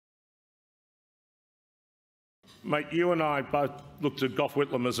Mate, you and I both look to Gough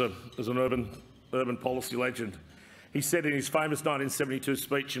Whitlam as an urban policy legend. He said in his famous 1972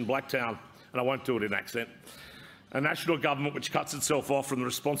 speech in Blacktown, and I won't do it in accent, a national government which cuts itself off from the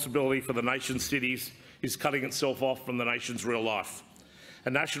responsibility for the nation's cities is cutting itself off from the nation's real life. A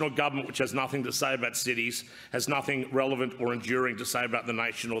national government which has nothing to say about cities has nothing relevant or enduring to say about the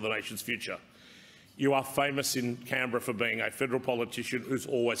nation or the nation's future. You are famous in Canberra for being a federal politician who's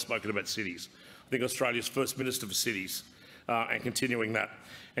always spoken about cities. I think Australia's first Minister for Cities and continuing that.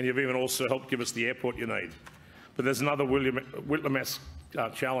 And you've even also helped give us the airport you need. But there's another Whitlam-esque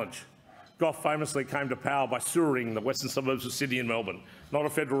challenge. Gough famously came to power by sewering the western suburbs of Sydney and Melbourne. Not a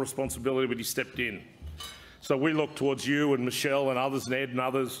federal responsibility, but he stepped in. So we look towards you and Michelle and others, Ned and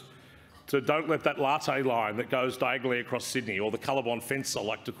others, to don't let that latte line that goes diagonally across Sydney, or the Colorbond fence I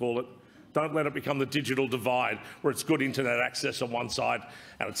like to call it, don't let it become the digital divide where it's good internet access on one side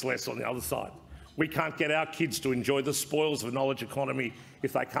and it's less on the other side. We can't get our kids to enjoy the spoils of a knowledge economy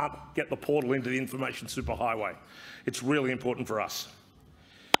if they can't get the portal into the information superhighway. It's really important for us.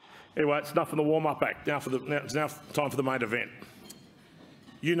 Anyway, it's enough of the warm-up act. It's now time for the main event.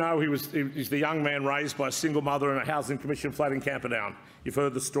 You know he's the young man raised by a single mother in a housing commission flat in Camperdown. You've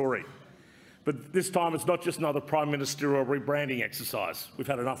heard the story. But this time it's not just another prime ministerial rebranding exercise. We've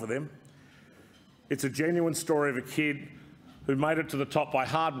had enough of them. It's a genuine story of a kid who made it to the top by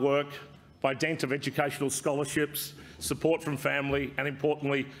hard work, by dint of educational scholarships, support from family and,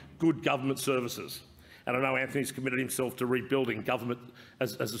 importantly, good government services. And I know Anthony's committed himself to rebuilding government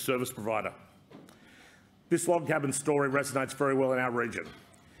as a service provider. This log cabin story resonates very well in our region.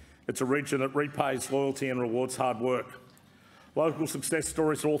 It's a region that repays loyalty and rewards hard work. Local success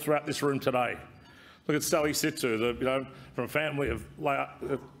stories are all throughout this room today. Look at Sally Situ, from a family of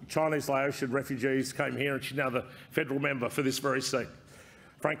Chinese Laotian refugees, came here and she's now the federal member for this very seat.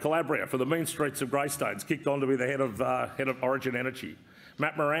 Frank Calabria, for the mean streets of Greystanes, kicked on to be the head of Origin Energy.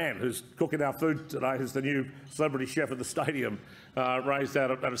 Matt Moran, who's cooking our food today, who's the new celebrity chef at the stadium, raised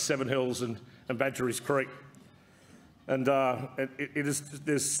out of Seven Hills and Badgerys Creek. And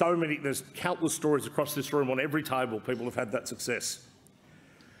there's countless stories across this room. On every table, people have had that success.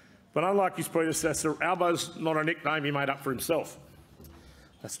 But unlike his predecessor, Albo's not a nickname he made up for himself.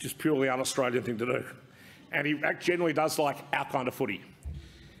 That's just purely un-Australian thing to do. And he generally does like our kind of footy.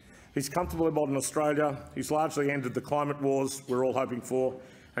 He's comfortable in modern Australia. He's largely ended the climate wars we're all hoping for,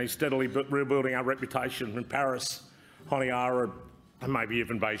 and he's steadily rebuilding our reputation in Paris, Honiara, and maybe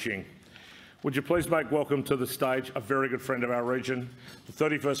even Beijing. Would you please make welcome to the stage a very good friend of our region, the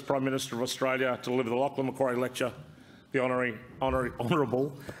 31st Prime Minister of Australia, to deliver the Lachlan Macquarie Lecture, the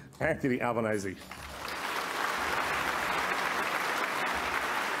Honourable Anthony Albanese.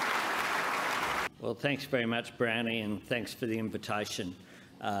 Well, thanks very much, Brownie, and thanks for the invitation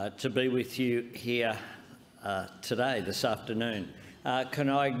to be with you here today, this afternoon. Can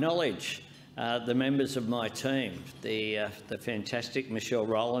I acknowledge the members of my team, the fantastic Michelle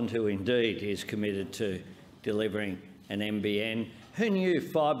Rowland, who indeed is committed to delivering an NBN. Who knew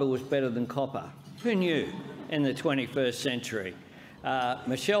fibre was better than copper? Who knew in the 21st century?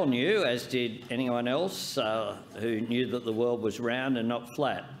 Michelle knew, as did anyone else who knew that the world was round and not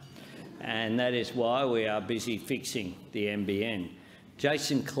flat. And that is why we are busy fixing the NBN.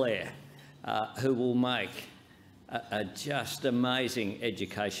 Jason Clare, who will make a just amazing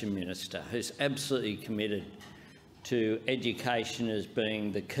education minister, who's absolutely committed to education as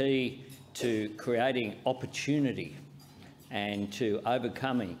being the key to creating opportunity and to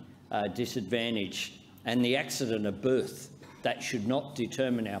overcoming disadvantage and the accident of birth that should not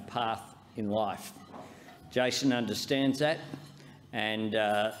determine our path in life. Jason understands that, and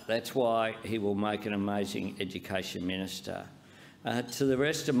that's why he will make an amazing education minister. To the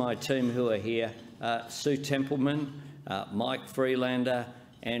rest of my team who are here, Sue Templeman, Mike Freelander,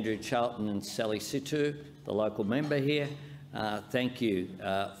 Andrew Charlton and Sally Situ, the local member here, thank you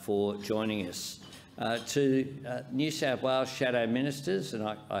for joining us. To New South Wales Shadow Ministers, and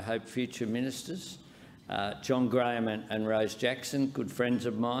I hope future ministers, John Graham and Rose Jackson, good friends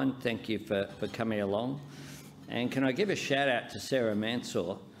of mine, thank you for coming along. And can I give a shout out to Sarah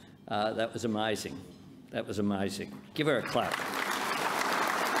Mansour? That was amazing. That was amazing. Give her a clap.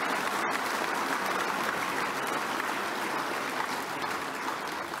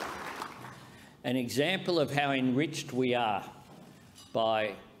 An example of how enriched we are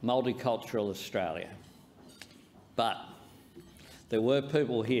by multicultural Australia. But there were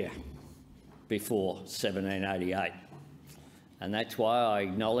people here before 1788, and that's why I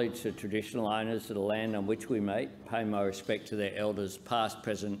acknowledge the traditional owners of the land on which we meet, pay my respect to their elders past,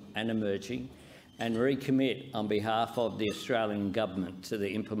 present and emerging, and recommit on behalf of the Australian Government to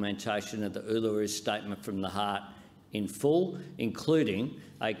the implementation of the Uluru Statement from the Heart in full, including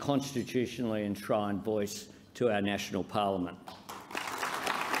a constitutionally enshrined voice to our national parliament.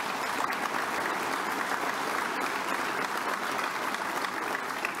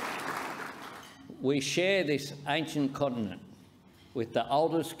 We share this ancient continent with the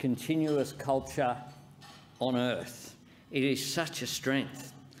oldest continuous culture on earth. It is such a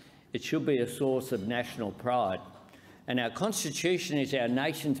strength. It should be a source of national pride. And our Constitution is our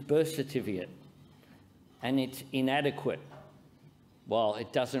nation's birth certificate, and it's inadequate while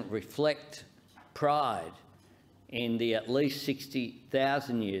it doesn't reflect pride in the at least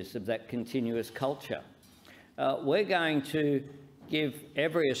 60,000 years of that continuous culture. We're going to give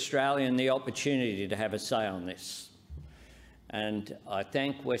every Australian the opportunity to have a say on this. And I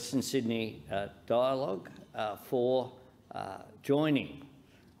thank Western Sydney Dialogue for joining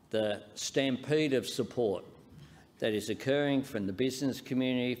the stampede of support that is occurring from the business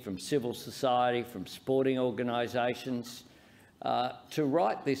community, from civil society, from sporting organisations, to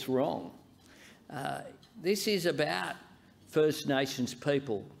right this wrong. This is about First Nations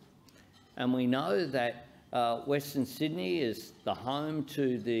people, and we know that Western Sydney is the home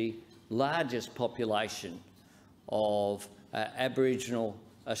to the largest population of Aboriginal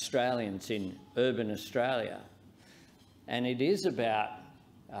Australians in urban Australia, and it is about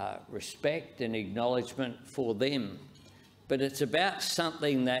respect and acknowledgement for them, but it's about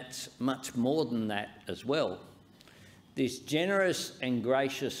something that's much more than that as well. This generous and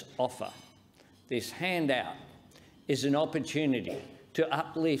gracious offer, this handout, is an opportunity to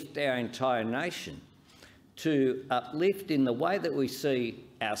uplift our entire nation, to uplift in the way that we see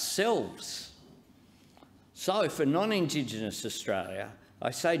ourselves. So for non-Indigenous Australia,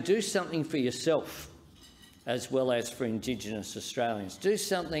 I say do something for yourself as well as for Indigenous Australians. Do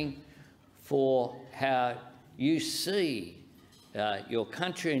something for how you see your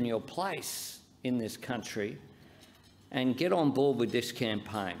country and your place in this country, and get on board with this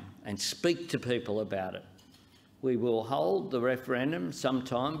campaign and speak to people about it. We will hold the referendum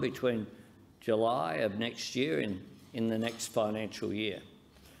sometime between July of next year and in the next financial year.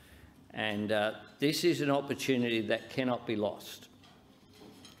 And this is an opportunity that cannot be lost.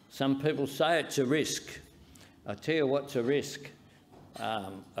 Some people say it's a risk. I tell you what's a risk.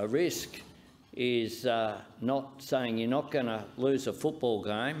 A risk is not saying you're not going to lose a football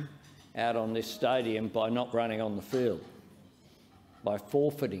game out on this stadium by not running on the field, by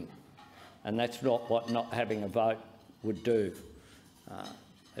forfeiting. And that's not what not having a vote would do.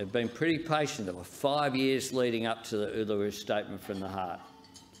 They've been pretty patient. There were 5 years leading up to the Uluru Statement from the Heart.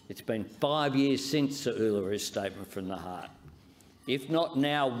 It's been 5 years since the Uluru Statement from the Heart. If not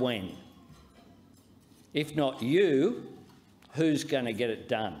now, when? If not you, who's going to get it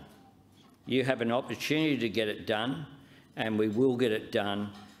done? You have an opportunity to get it done, and we will get it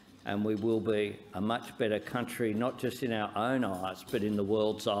done, and we will be a much better country, not just in our own eyes, but in the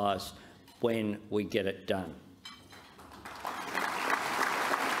world's eyes when we get it done.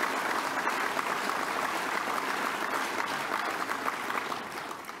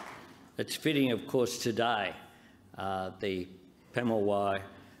 It's fitting, of course, today, the Pemulwuy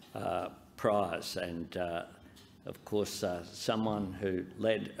Prize, and of course someone who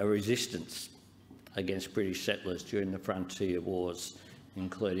led a resistance against British settlers during the Frontier Wars,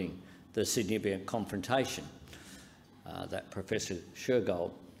 including the significant confrontation that Professor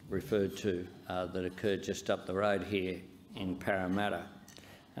Shergold referred to that occurred just up the road here in Parramatta.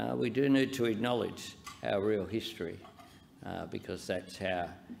 We do need to acknowledge our real history because that's how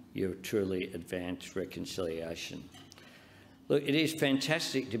you truly advance reconciliation. Look, it is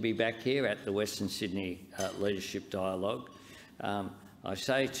fantastic to be back here at the Western Sydney Leadership Dialogue. I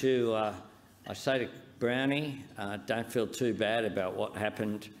say to Brownie, don't feel too bad about what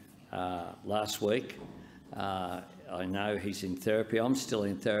happened last week. I know he's in therapy. I'm still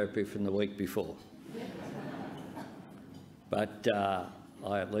in therapy from the week before. But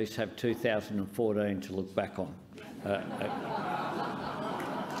I at least have 2014 to look back on.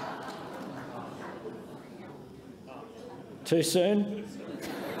 Too soon?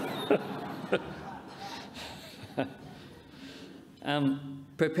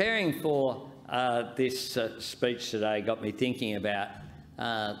 Preparing for this speech today got me thinking about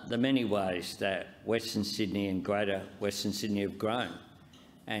the many ways that Western Sydney and Greater Western Sydney have grown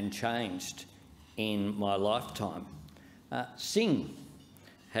and changed in my lifetime. Singh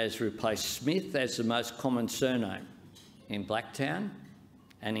has replaced Smith as the most common surname in Blacktown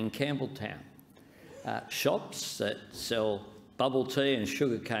and in Campbelltown. Shops that sell bubble tea and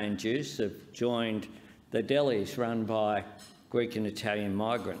sugarcane juice have joined the delis run by Greek and Italian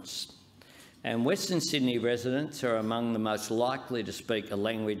migrants. And Western Sydney residents are among the most likely to speak a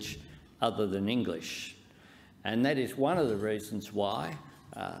language other than English. And that is one of the reasons why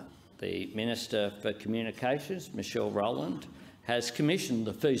the Minister for Communications, Michelle Rowland, has commissioned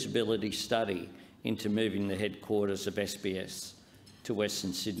the feasibility study into moving the headquarters of SBS to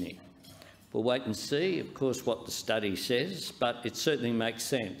Western Sydney. We'll wait and see, of course, what the study says, but it certainly makes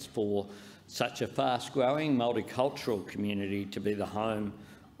sense for such a fast-growing multicultural community to be the home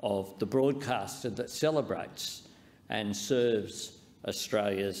of the broadcaster that celebrates and serves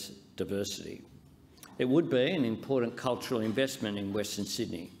Australia's diversity. It would be an important cultural investment in Western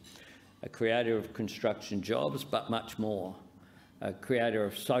Sydney, a creator of construction jobs, but much more, a creator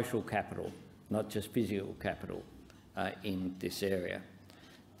of social capital, not just physical capital, in this area.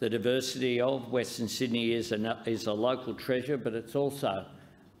 The diversity of Western Sydney is a local treasure, but it's also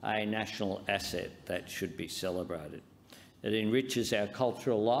a national asset that should be celebrated. It enriches our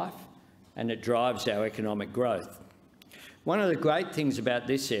cultural life and it drives our economic growth. One of the great things about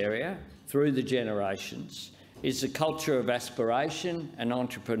this area, through the generations, is the culture of aspiration and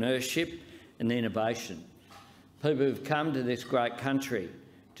entrepreneurship and innovation. People who've come to this great country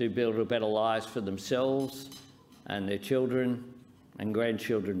to build better lives for themselves and their children and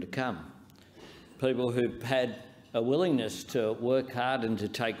grandchildren to come. People who've had a willingness to work hard and to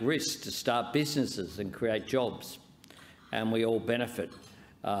take risks, to start businesses and create jobs. And we all benefit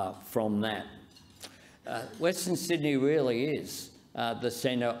from that. Western Sydney really is the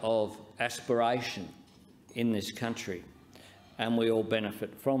centre of aspiration in this country, and we all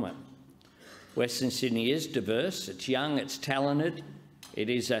benefit from it. Western Sydney is diverse, it's young, it's talented, it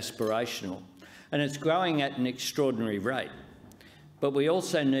is aspirational, and it's growing at an extraordinary rate. But we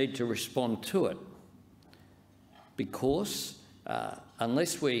also need to respond to it, because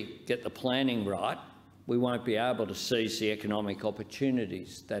unless we get the planning right, we won't be able to seize the economic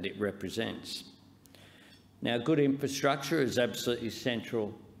opportunities that it represents. Now, good infrastructure is absolutely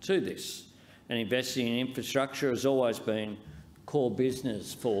central to this, and investing in infrastructure has always been core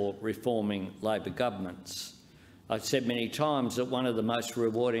business for reforming Labor governments. I've said many times that one of the most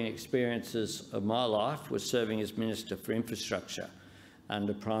rewarding experiences of my life was serving as Minister for Infrastructure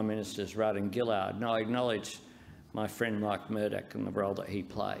under Prime Ministers Rudd and Gillard, and I acknowledge my friend Mike Murdoch and the role that he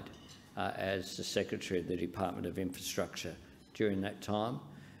played as the Secretary of the Department of Infrastructure during that time,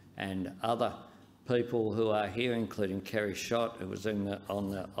 and other people who are here, including Kerry Schott, who was on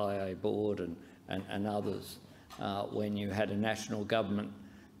the IA board, and others, when you had a national government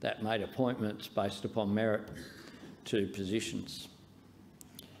that made appointments based upon merit to positions.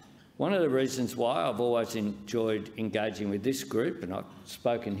 One of the reasons why I've always enjoyed engaging with this group, and I've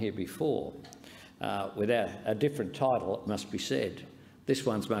spoken here before, without a different title, it must be said, this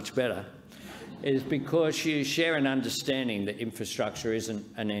one's much better, is because you share an understanding that infrastructure isn't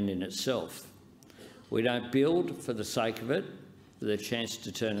an end in itself. We don't build for the sake of it, for the chance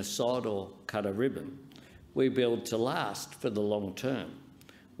to turn a sod or cut a ribbon. We build to last for the long term.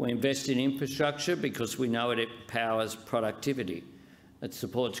 We invest in infrastructure because we know it empowers productivity. It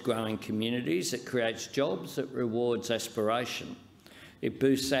supports growing communities, it creates jobs, it rewards aspiration. It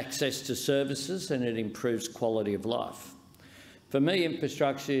boosts access to services and it improves quality of life. For me,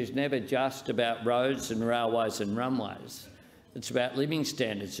 infrastructure is never just about roads and railways and runways. It's about living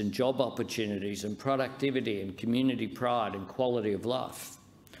standards and job opportunities and productivity and community pride and quality of life.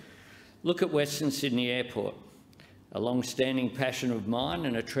 Look at Western Sydney Airport, a long-standing passion of mine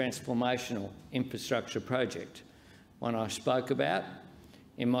and a transformational infrastructure project, one I spoke about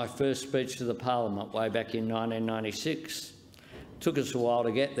in my first speech to the Parliament way back in 1996. Took us a while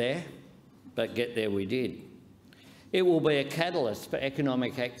to get there, but get there we did. It will be a catalyst for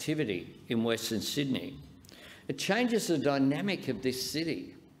economic activity in Western Sydney. It changes the dynamic of this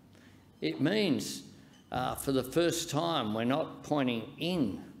city. It means, for the first time, we're not pointing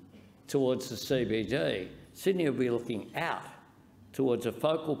in towards the CBD. Sydney will be looking out towards a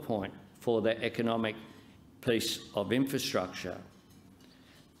focal point for the economic piece of infrastructure.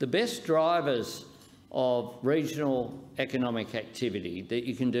 The best drivers of regional economic activity that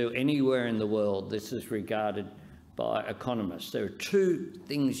you can do anywhere in the world, this is regarded by economists. There are two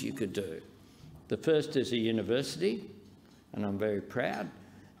things you could do. The first is a university, and I'm very proud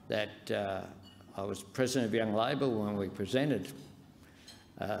that I was President of Young Labor when we presented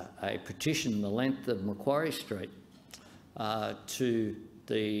a petition the length of Macquarie Street to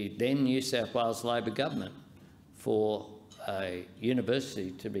the then New South Wales Labor government for a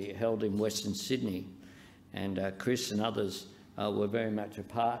university to be held in Western Sydney, and Chris and others were very much a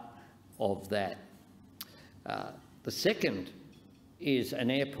part of that. The second is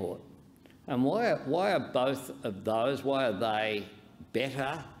an airport. And why are both of those, why are they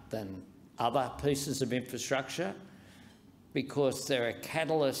better than other pieces of infrastructure because they're a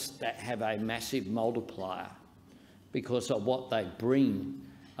catalyst that have a massive multiplier because of what they bring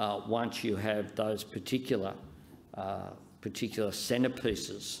once you have those particular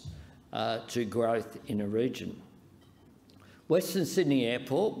centrepieces to growth in a region. Western Sydney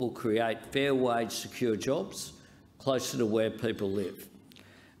Airport will create fair wage secure jobs closer to where people live.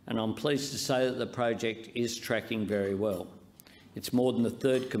 And I'm pleased to say that the project is tracking very well. It's more than a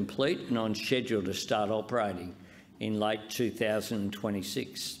third complete and on schedule to start operating in late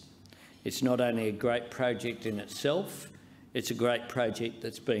 2026. It's not only a great project in itself, it's a great project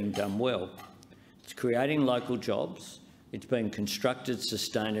that's being done well. It's creating local jobs, it's been constructed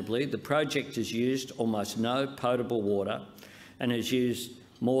sustainably, the project has used almost no potable water and has used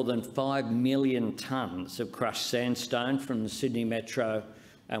more than 5 million tonnes of crushed sandstone from the Sydney Metro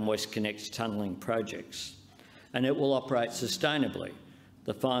and WestConnex tunnelling projects. And it will operate sustainably.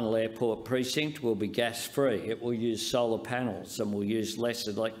 The final airport precinct will be gas-free. It will use solar panels and will use less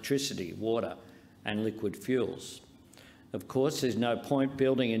electricity, water and liquid fuels. Of course, there's no point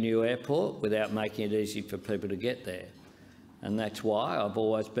building a new airport without making it easy for people to get there. And that's why I've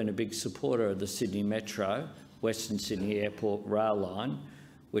always been a big supporter of the Sydney Metro, Western Sydney Airport rail line,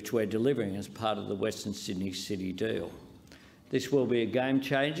 which we're delivering as part of the Western Sydney City deal. This will be a game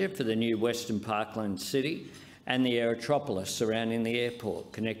changer for the new Western Parkland City and the Aerotropolis surrounding the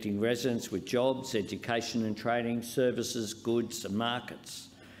airport, connecting residents with jobs, education and training, services, goods and markets.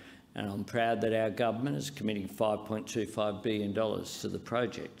 And I'm proud that our government is committing $5.25 billion to the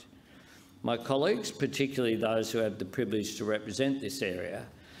project. My colleagues, particularly those who have the privilege to represent this area,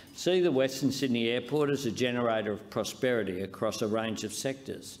 see the Western Sydney Airport as a generator of prosperity across a range of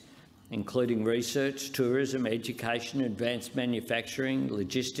sectors, including research, tourism, education, advanced manufacturing,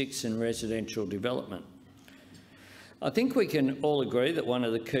 logistics and residential development. I think we can all agree that one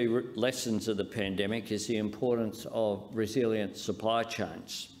of the key lessons of the pandemic is the importance of resilient supply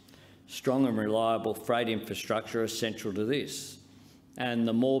chains. Strong and reliable freight infrastructure is central to this, and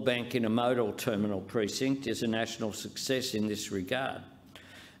the Moorebank Intermodal Terminal Precinct is a national success in this regard.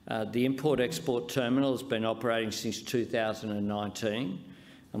 The import-export terminal has been operating since 2019,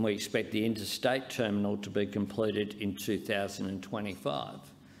 and we expect the interstate terminal to be completed in 2025.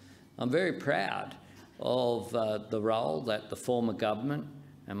 I'm very proud of the role that the former government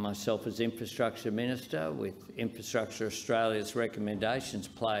and myself as Infrastructure Minister, with Infrastructure Australia's recommendations,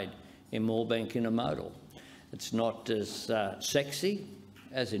 played in Moorebank Intermodal. It's not as sexy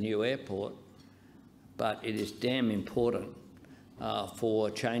as a new airport, but it is damn important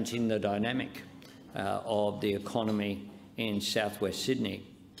for changing the dynamic of the economy in southwest Sydney.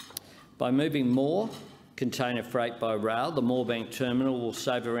 By moving more container freight by rail, the Moorebank terminal will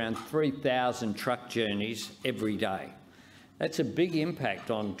save around 3,000 truck journeys every day. That's a big impact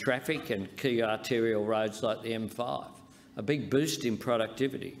on traffic and key arterial roads like the M5, a big boost in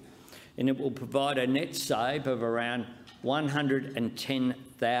productivity. And it will provide a net save of around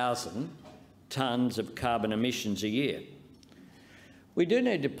 110,000 tonnes of carbon emissions a year. We do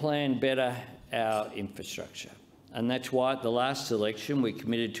need to plan better our infrastructure, and that's why at the last election we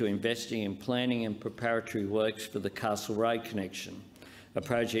committed to investing in planning and preparatory works for the Castlereagh connection, a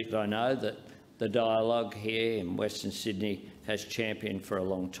project I know that the dialogue here in Western Sydney has championed for a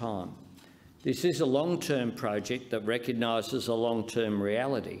long time. This is a long-term project that recognises a long-term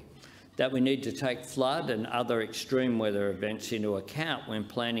reality, that we need to take flood and other extreme weather events into account when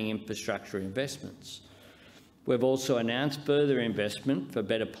planning infrastructure investments. We've also announced further investment for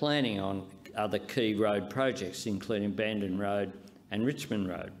better planning on other key road projects, including Bandon Road and Richmond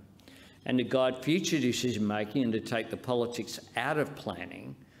Road. And to guide future decision-making and to take the politics out of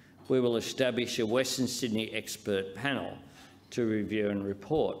planning, we will establish a Western Sydney expert panel to review and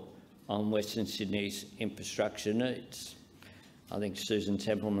report on Western Sydney's infrastructure needs. I think Susan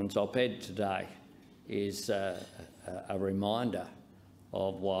Templeman's op-ed today is a reminder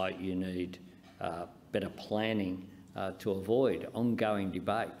of why you need better planning to avoid ongoing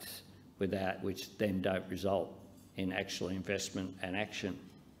debates which then don't result in actual investment and action.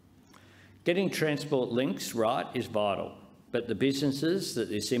 Getting transport links right is vital, but the businesses that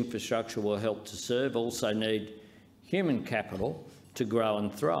this infrastructure will help to serve also need human capital to grow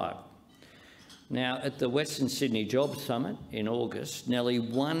and thrive. Now, at the Western Sydney Jobs Summit in August, nearly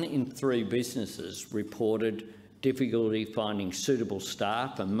 1 in 3 businesses reported difficulty finding suitable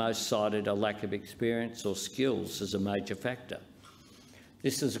staff, and most cited a lack of experience or skills as a major factor.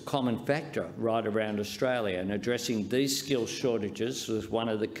 This is a common factor right around Australia, and addressing these skills shortages was one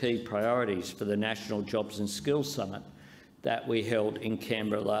of the key priorities for the National Jobs and Skills Summit that we held in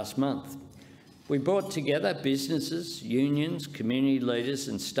Canberra last month. We brought together businesses, unions, community leaders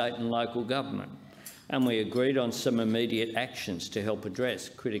and state and local government, and we agreed on some immediate actions to help address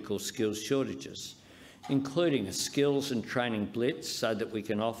critical skills shortages, including a skills and training blitz so that we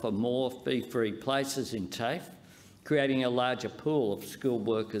can offer more fee-free places in TAFE, creating a larger pool of skilled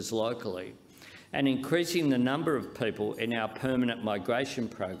workers locally, and increasing the number of people in our permanent migration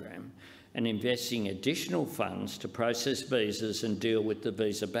program and investing additional funds to process visas and deal with the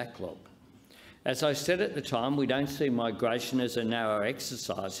visa backlog. As I said at the time, we don't see migration as a narrow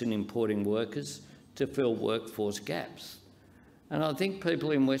exercise in importing workers to fill workforce gaps. And I think people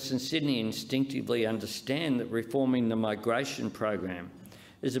in Western Sydney instinctively understand that reforming the migration program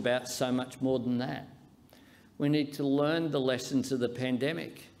is about so much more than that. We need to learn the lessons of the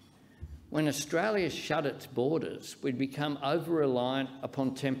pandemic. When Australia shut its borders, we'd become over-reliant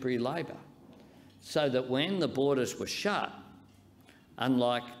upon temporary labour, so that when the borders were shut,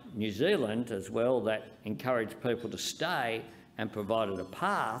 unlike New Zealand as well, that encouraged people to stay and provided a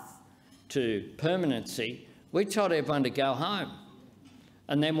path to permanency, we told everyone to go home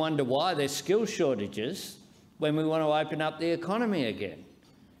and then wonder why there's skill shortages when we want to open up the economy again.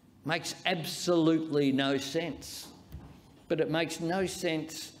 Makes absolutely no sense. But it makes no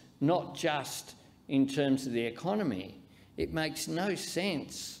sense not just in terms of the economy, it makes no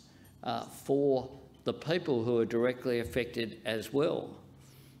sense for the people who are directly affected as well.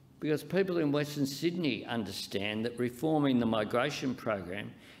 Because people in Western Sydney understand that reforming the migration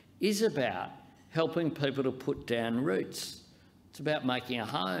program is about helping people to put down roots. It's about making a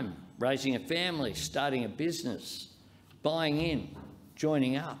home, raising a family, starting a business, buying in,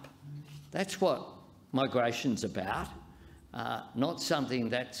 joining up. That's what migration's about, not something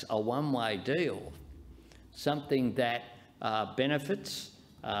that's a one-way deal, something that benefits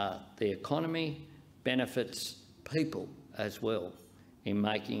the economy, benefits people as well in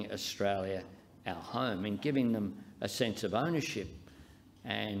making Australia our home and giving them a sense of ownership,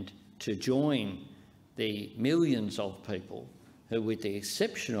 and to join the millions of people who, with the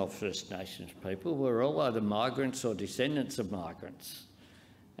exception of First Nations people, were all either migrants or descendants of migrants.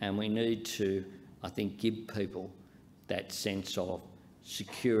 And we need to, I think, give people that sense of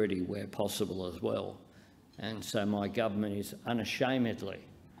security where possible as well. And so my government is unashamedly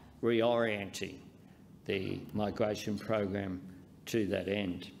reorienting the migration program to that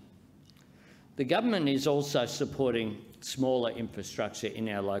end. The government is also supporting smaller infrastructure in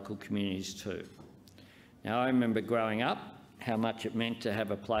our local communities too. Now, I remember growing up how much it meant to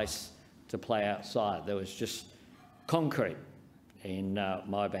have a place to play outside. There was just concrete in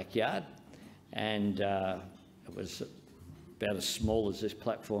my backyard, and it was about as small as this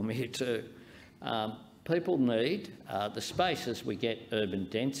platform here too. People need the space. As we get urban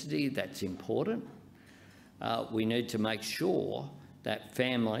density, that's important. We need to make sure that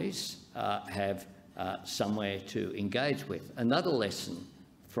families have somewhere to engage with. Another lesson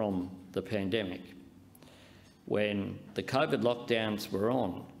from the pandemic, when the COVID lockdowns were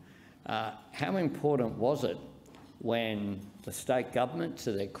on, how important was it when the state government,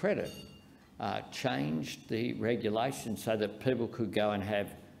 to their credit, changed the regulations so that people could go and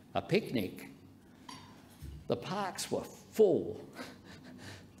have a picnic? The parks were full.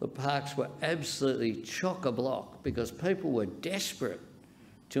 The parks were absolutely chock-a-block because people were desperate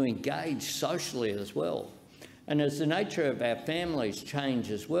to engage socially as well. And as the nature of our families change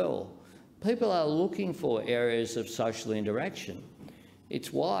as well, people are looking for areas of social interaction.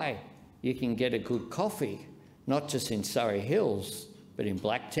 It's why you can get a good coffee, not just in Surrey Hills, but in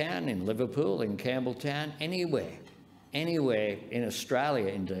Blacktown, in Liverpool, in Campbelltown, anywhere in Australia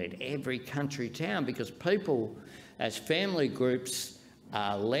indeed, every country town, because people as family groups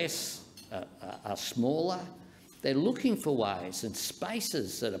are smaller. They're looking for ways and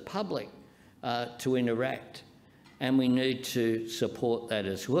spaces that are public to interact, and we need to support that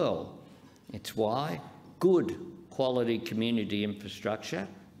as well. It's why good quality community infrastructure,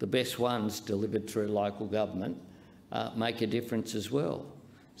 the best ones delivered through local government, make a difference as well.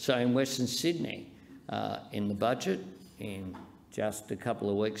 So in Western Sydney, in the budget, in just a couple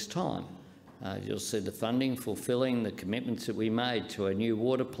of weeks' time, you'll see the funding fulfilling the commitments that we made to a new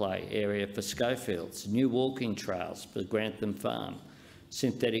water play area for Schofields, new walking trails for Grantham Farm,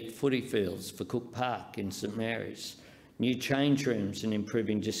 synthetic footy fields for Cook Park in St Mary's, new change rooms and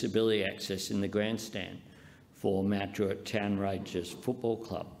improving disability access in the grandstand for Mount Druitt Town Rangers Football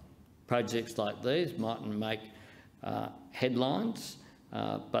Club. Projects like these mightn't make headlines,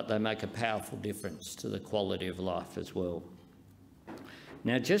 but they make a powerful difference to the quality of life as well.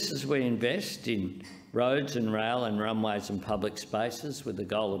 Now, just as we invest in roads and rail and runways and public spaces with the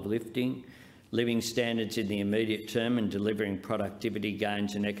goal of lifting living standards in the immediate term and delivering productivity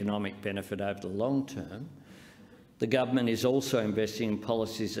gains and economic benefit over the long term, the government is also investing in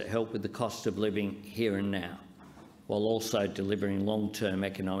policies that help with the cost of living here and now, while also delivering long-term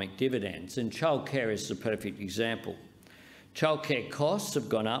economic dividends. And childcare is the perfect example. Childcare costs have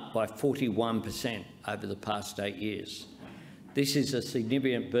gone up by 41% over the past 8 years. This is a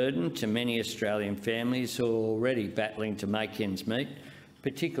significant burden to many Australian families who are already battling to make ends meet,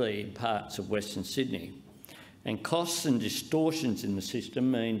 particularly in parts of Western Sydney. And costs and distortions in the system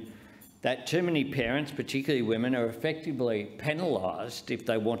mean that too many parents, particularly women, are effectively penalised if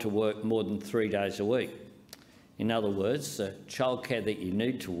they want to work more than 3 days a week. In other words, the childcare that you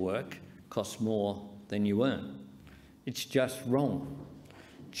need to work costs more than you earn. It's just wrong.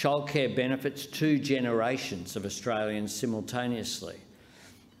 Childcare benefits 2 generations of Australians simultaneously,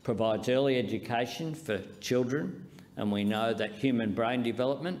 provides early education for children, and we know that human brain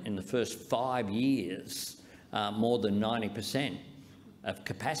development in the first 5 years, more than 90% of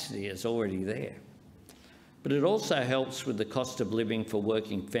capacity is already there. But it also helps with the cost of living for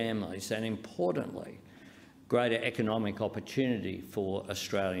working families and, importantly, greater economic opportunity for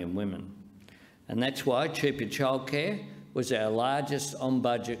Australian women. And that's why cheaper childcare was our largest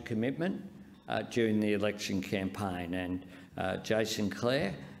on-budget commitment during the election campaign. And Jason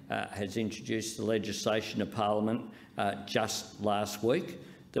Clare has introduced the legislation to Parliament just last week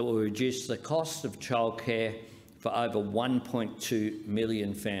that will reduce the cost of childcare for over 1.2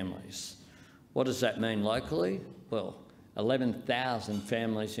 million families. What does that mean locally? Well, 11,000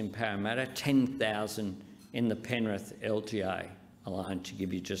 families in Parramatta, 10,000 in the Penrith LGA alone, to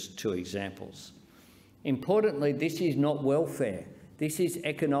give you just 2 examples. Importantly, this is not welfare. This is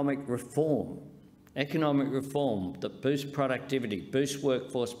economic reform. Economic reform that boosts productivity, boosts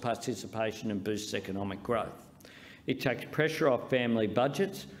workforce participation and boosts economic growth. It takes pressure off family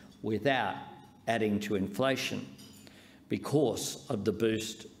budgets without adding to inflation because of the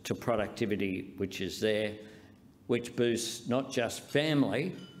boost to productivity which is there, which boosts not just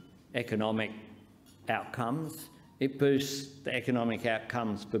family economic outcomes, it boosts the economic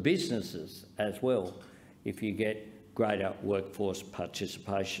outcomes for businesses as well if you get greater workforce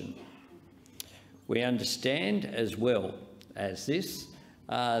participation. We understand as well as this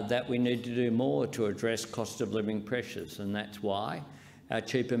that we need to do more to address cost of living pressures, and that's why our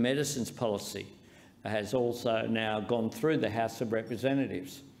cheaper medicines policy has also now gone through the House of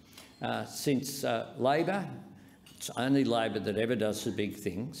Representatives. Since Labor, it's only Labor that ever does the big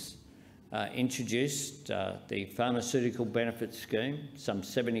things, introduced the Pharmaceutical Benefit Scheme some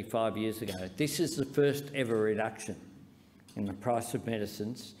 75 years ago. This is the first ever reduction in the price of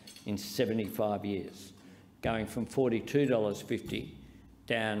medicines in 75 years, going from $42.50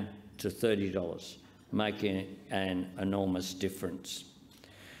 down to $30, making an enormous difference.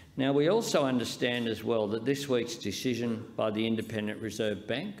 Now, we also understand as well that this week's decision by the Independent Reserve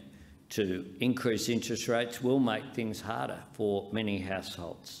Bank to increase interest rates will make things harder for many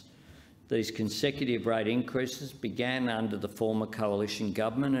households. These consecutive rate increases began under the former coalition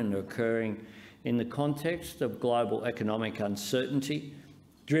government and are occurring in the context of global economic uncertainty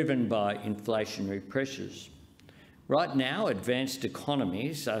driven by inflationary pressures. Right now, advanced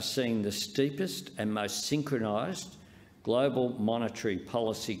economies are seeing the steepest and most synchronised global monetary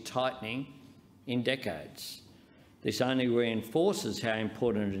policy tightening in decades. This only reinforces how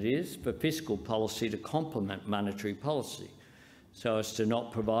important it is for fiscal policy to complement monetary policy, so as to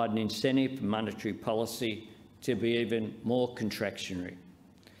not provide an incentive for monetary policy to be even more contractionary.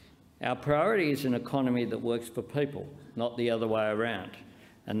 Our priority is an economy that works for people, not the other way around,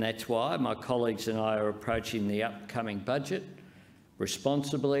 and that's why my colleagues and I are approaching the upcoming budget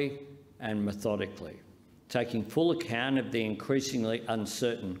responsibly and methodically, taking full account of the increasingly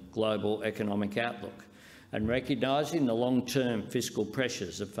uncertain global economic outlook and recognising the long-term fiscal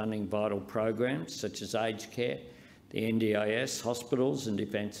pressures of funding vital programs such as aged care, the NDIS, hospitals and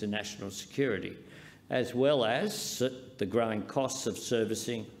defence and national security, as well as the growing costs of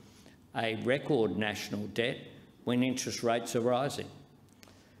servicing a record national debt when interest rates are rising.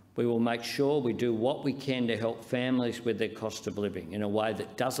 We will make sure we do what we can to help families with their cost of living in a way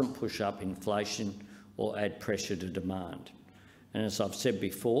that doesn't push up inflation or add pressure to demand. And as I've said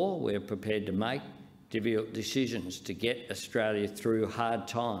before, we're prepared to make difficult decisions to get Australia through hard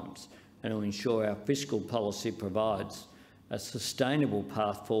times and to ensure our fiscal policy provides a sustainable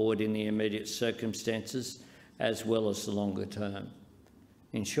path forward in the immediate circumstances as well as the longer term.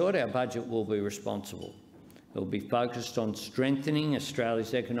 In short, our budget will be responsible. It will be focused on strengthening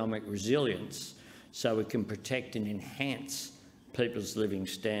Australia's economic resilience so we can protect and enhance people's living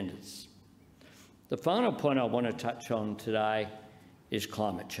standards. The final point I want to touch on today is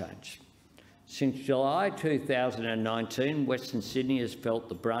climate change. Since July 2019, Western Sydney has felt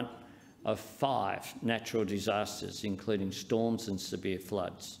the brunt of 5 natural disasters, including storms and severe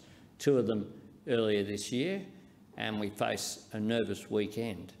floods, 2 of them earlier this year, and we face a nervous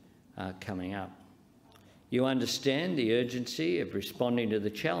weekend coming up. You understand the urgency of responding to the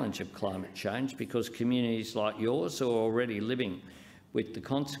challenge of climate change because communities like yours are already living with the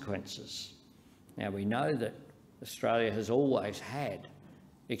consequences. Now, we know that Australia has always had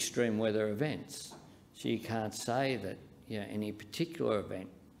extreme weather events, so you can't say that any particular event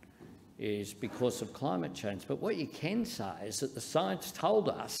is because of climate change. But what you can say is that the science told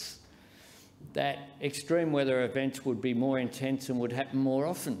us that extreme weather events would be more intense and would happen more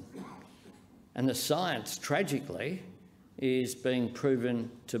often. And the science, tragically, is being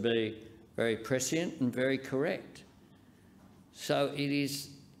proven to be very prescient and very correct. So it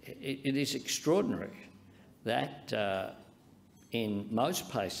is extraordinary that in most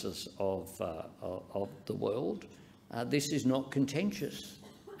places of the world, this is not contentious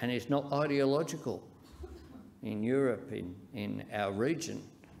and it's not ideological. In Europe, in our region,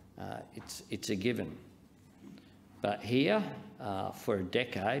 it's a given. But here, for a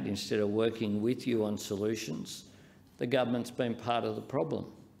decade, instead of working with you on solutions, the government's been part of the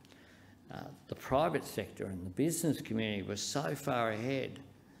problem. The private sector and the business community were so far ahead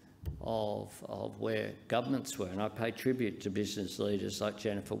of where governments were, and I pay tribute to business leaders like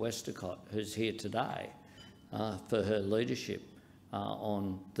Jennifer Westacott, who's here today, for her leadership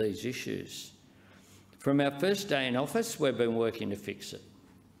on these issues. From our first day in office, we've been working to fix it.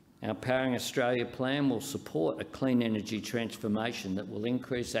 Our Powering Australia plan will support a clean energy transformation that will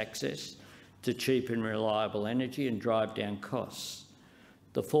increase access to cheap and reliable energy and drive down costs.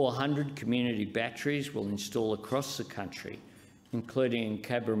 The 400 community batteries we'll install across the country, including in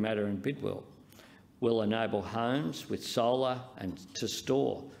Cabramatta and Bidwell, will enable homes with solar and to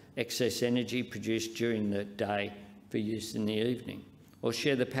store excess energy produced during the day for use in the evening, or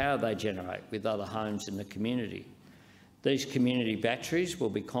share the power they generate with other homes in the community. These community batteries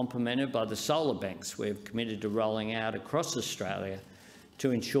will be complemented by the solar banks we have committed to rolling out across Australia to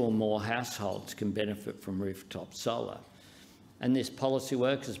ensure more households can benefit from rooftop solar. And this policy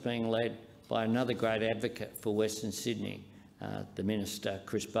work is being led by another great advocate for Western Sydney, the Minister,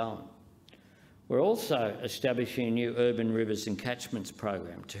 Chris Bowen. We're also establishing a new urban rivers and catchments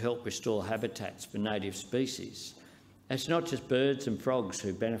program to help restore habitats for native species. It's not just birds and frogs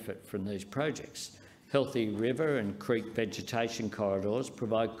who benefit from these projects. Healthy river and creek vegetation corridors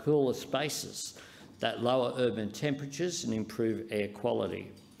provide cooler spaces that lower urban temperatures and improve air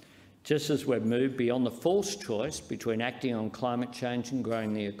quality. Just as we've moved beyond the false choice between acting on climate change and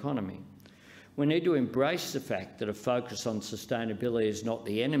growing the economy, we need to embrace the fact that a focus on sustainability is not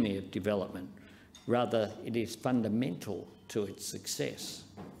the enemy of development. Rather, it is fundamental to its success.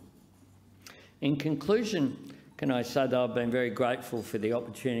 In conclusion, can I say that I've been very grateful for the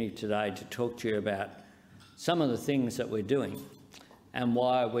opportunity today to talk to you about some of the things that we're doing and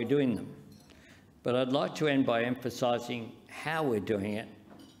why we're doing them. But I'd like to end by emphasising how we're doing it,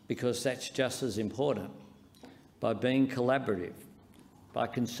 because that's just as important. By being collaborative, by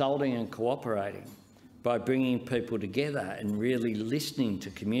consulting and cooperating, by bringing people together and really listening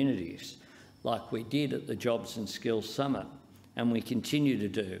to communities, like we did at the Jobs and Skills Summit, and we continue to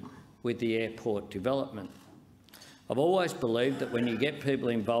do with the airport development. I've always believed that when you get people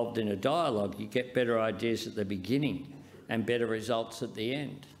involved in a dialogue, you get better ideas at the beginning and better results at the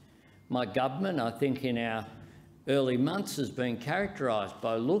end. My government, I think in our early months, has been characterised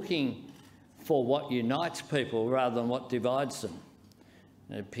by looking for what unites people rather than what divides them.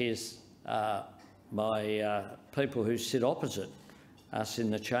 It appears my people who sit opposite us in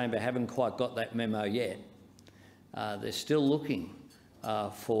the chamber haven't quite got that memo yet. They're still looking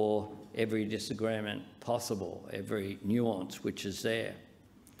for every disagreement possible, every nuance which is there.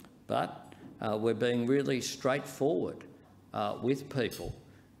 But we're being really straightforward with people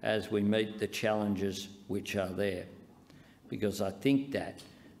as we meet the challenges which are there, because I think that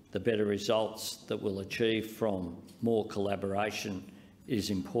the better results that we'll achieve from more collaboration is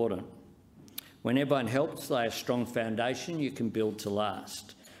important. When everyone helps lay a strong foundation, you can build to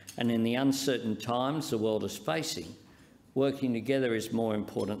last. And in the uncertain times the world is facing, working together is more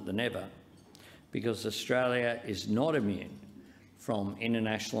important than ever, because Australia is not immune from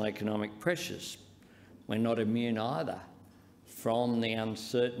international economic pressures. We're not immune either from the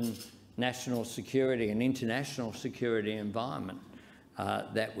uncertain national security and international security environment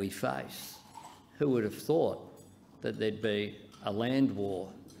that we face. Who would have thought that there'd be a land war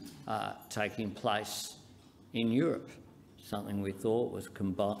taking place in Europe, something we thought was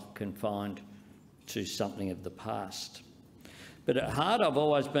confined to something of the past. But at heart, I've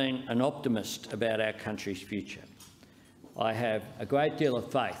always been an optimist about our country's future. I have a great deal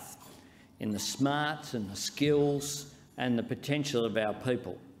of faith in the smarts and the skills and the potential of our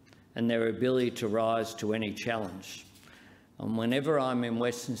people and their ability to rise to any challenge. And whenever I'm in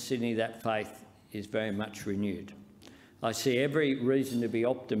Western Sydney, that faith is very much renewed. I see every reason to be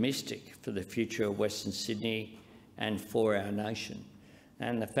optimistic for the future of Western Sydney and for our nation.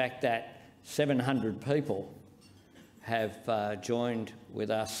 And the fact that 700 people have joined with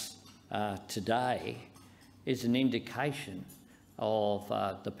us today is an indication of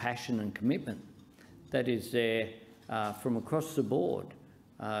the passion and commitment that is there from across the board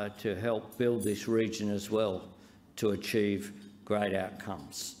to help build this region as well to achieve great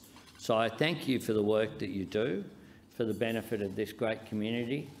outcomes. So I thank you for the work that you do for the benefit of this great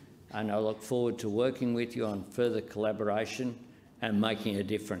community, and I look forward to working with you on further collaboration and making a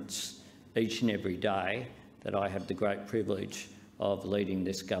difference each and every day that I have the great privilege of leading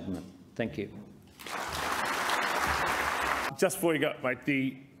this government. Thank you. Just before you go,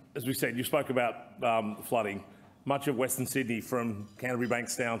 mate, as we said, you spoke about flooding. Much of Western Sydney, from Canterbury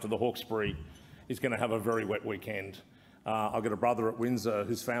Banks down to the Hawkesbury, is going to have a very wet weekend. I've got a brother at Windsor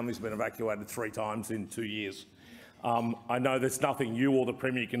whose family's been evacuated 3 times in 2 years. I know there's nothing you or the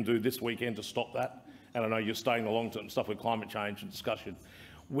Premier can do this weekend to stop that, and I know you're staying the long-term stuff with climate change and discussion.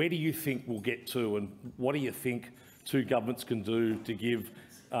 Where do you think we'll get to, and what do you think 2 governments can do to give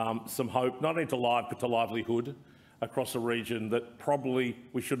some hope, not only to life but to livelihood across a region that probably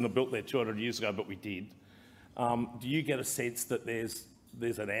we shouldn't have built there 200 years ago, but we did? Do you get a sense that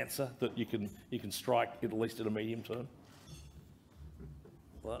there's an answer that you can strike, at least in a medium term?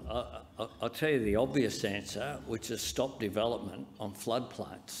 Well, I'll tell you the obvious answer, which is stop development on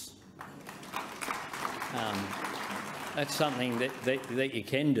floodplains. That's something that you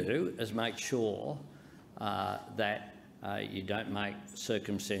can do, is make sure that you don't make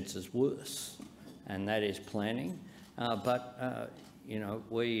circumstances worse, and that is planning. You know,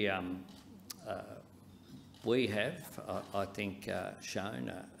 we have, I think,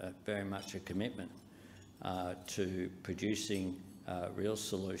 shown very much a commitment to producing real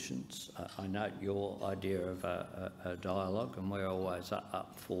solutions. I note your idea of a dialogue, and we're always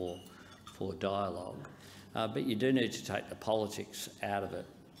up for dialogue. But you do need to take the politics out of it.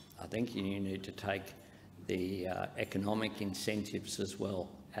 I think you need to take the economic incentives as well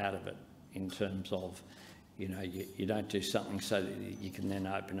out of it, in terms of, you know, you don't do something so that you can then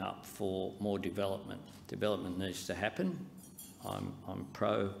open up for more development. Development needs to happen. I'm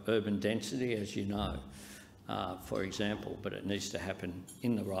pro-urban density, as you know, for example, but it needs to happen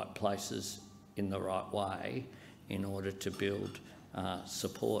in the right places, in the right way, in order to build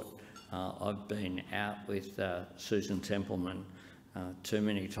support. I've been out with Susan Templeman too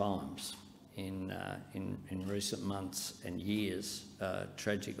many times in recent months and years,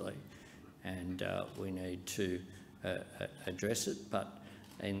 tragically, and we need to address it. But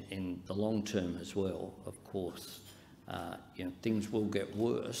in the long term as well, of course, you know, things will get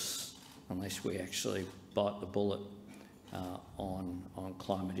worse unless we actually bite the bullet on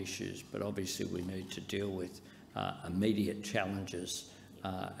climate issues. But obviously we need to deal with immediate challenges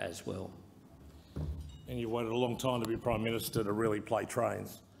as well. And you waited a long time to be Prime Minister to really play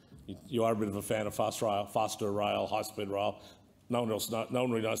trains. You are a bit of a fan of faster rail, high-speed rail. No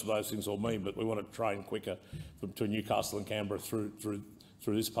one really knows what those things all mean, but we want to train quicker between Newcastle and Canberra through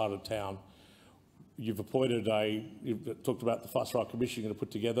this part of town. You've talked about the Fast Rail Commission you're going to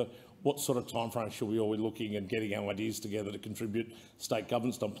put together. What sort of timeframe should we all be looking and getting our ideas together to contribute? State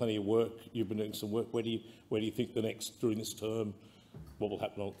government's done plenty of work. You've been doing some work. Where do you think during this term, what will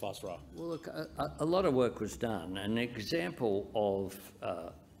happen on Fast Rail? Well, look, a lot of work was done. An example of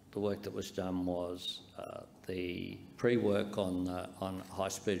the work that was done was the pre-work on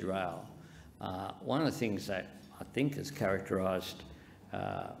high-speed rail. One of the things that I think has characterised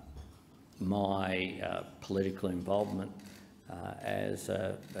my political involvement as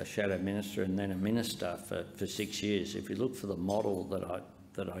a shadow minister and then a minister for 6 years. If you look for the model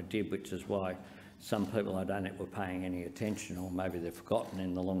that I did, which is why some people I don't think were paying any attention, or maybe they've forgotten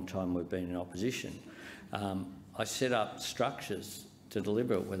in the long time we've been in opposition, I set up structures to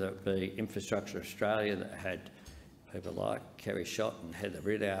deliver it, whether it be Infrastructure Australia that had people like Kerry Schott and Heather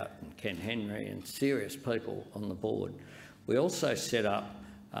Ridout and Ken Henry and serious people on the board. We also set up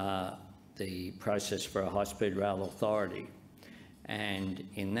the process for a high-speed rail authority, and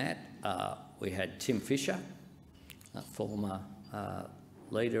in that we had Tim Fischer, a former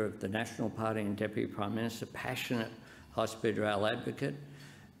leader of the National Party and Deputy Prime Minister, passionate high-speed rail advocate.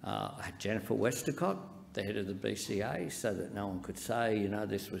 I had Jennifer Westacott, the head of the BCA, so that no one could say, you know,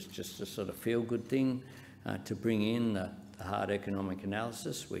 this was just a sort of feel-good thing to bring in the hard economic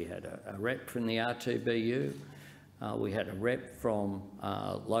analysis. We had a rep from the RTBU. We had a rep from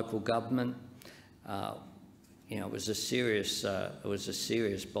local government. You know, it was a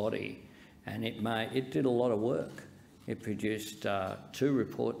serious body, and it did a lot of work. It produced 2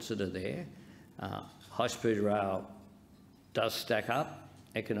 reports that are there. High-speed rail does stack up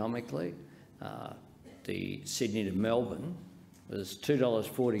economically. The Sydney to Melbourne was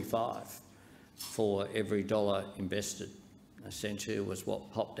 $2.45 for every dollar invested. Essentially, was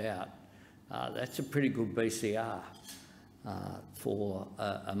what popped out. That's a pretty good BCR for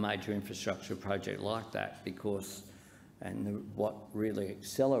a major infrastructure project like that, because, what really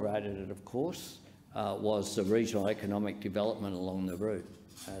accelerated it, of course, was the regional economic development along the route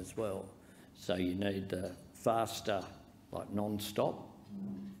as well. So you need the faster, like non-stop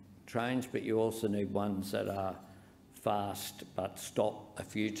trains, but you also need ones that are fast but stop a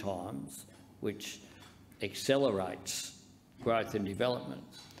few times, which accelerates growth and development.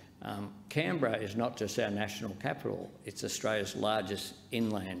 Canberra is not just our national capital, it's Australia's largest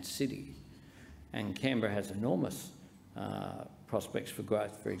inland city. And Canberra has enormous prospects for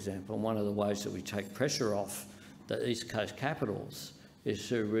growth, for example. And one of the ways that we take pressure off the East Coast capitals is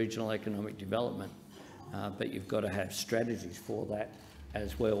through regional economic development. But you've got to have strategies for that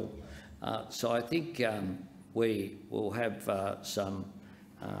as well. So I think we will have some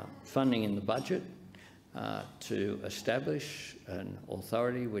funding in the budget to establish an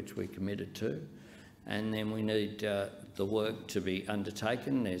authority, which we committed to, and then we need the work to be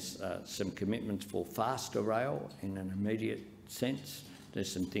undertaken. There's some commitments for faster rail in an immediate sense.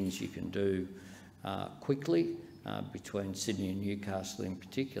 There's some things you can do quickly between Sydney and Newcastle in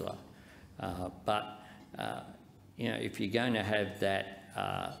particular, but you know, if you're going to have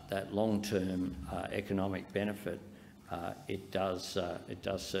that long-term economic benefit, it does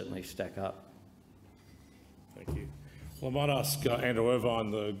certainly stack up. Thank you. Well, I might ask Andrew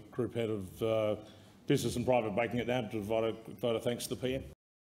Irvine, the Group Head of Business and Private Banking at NAB, to provide a vote of thanks to the PM.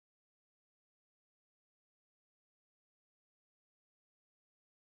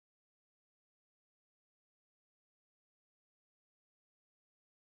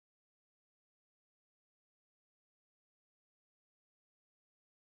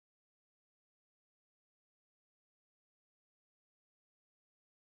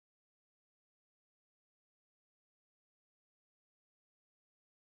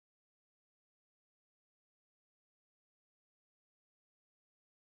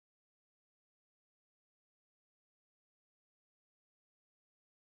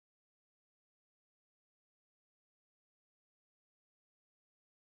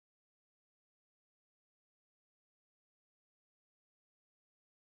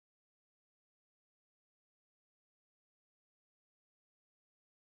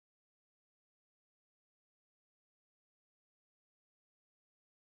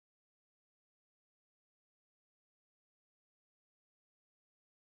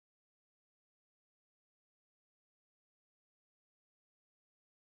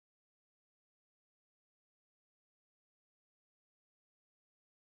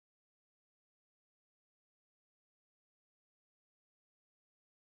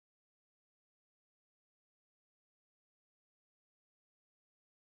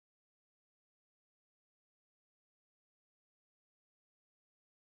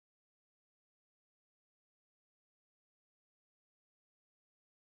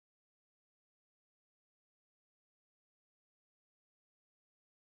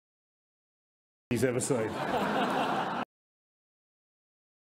 He's ever seen.